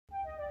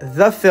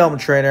the film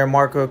trainer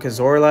Marco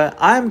Cazorla.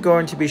 I'm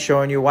going to be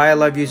showing you why I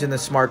love using the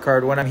smart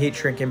card when I'm heat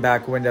shrinking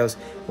back windows.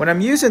 When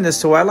I'm using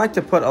this tool, I like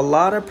to put a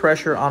lot of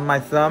pressure on my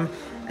thumb,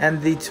 and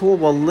the tool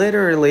will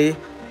literally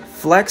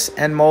flex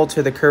and mold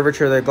to the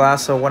curvature of the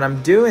glass. So when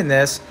I'm doing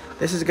this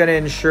is going to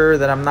ensure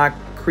that I'm not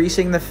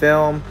creasing the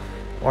film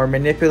or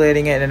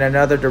manipulating it in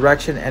another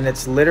direction, and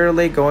it's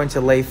literally going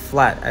to lay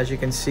flat, as you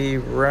can see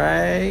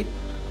right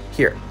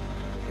here.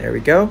 There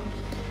we go.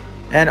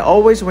 And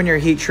always when you're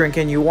heat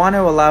shrinking, you want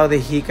to allow the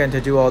heat gun to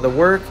do all the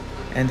work,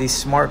 and the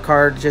smart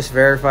card just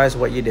verifies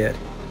what you did.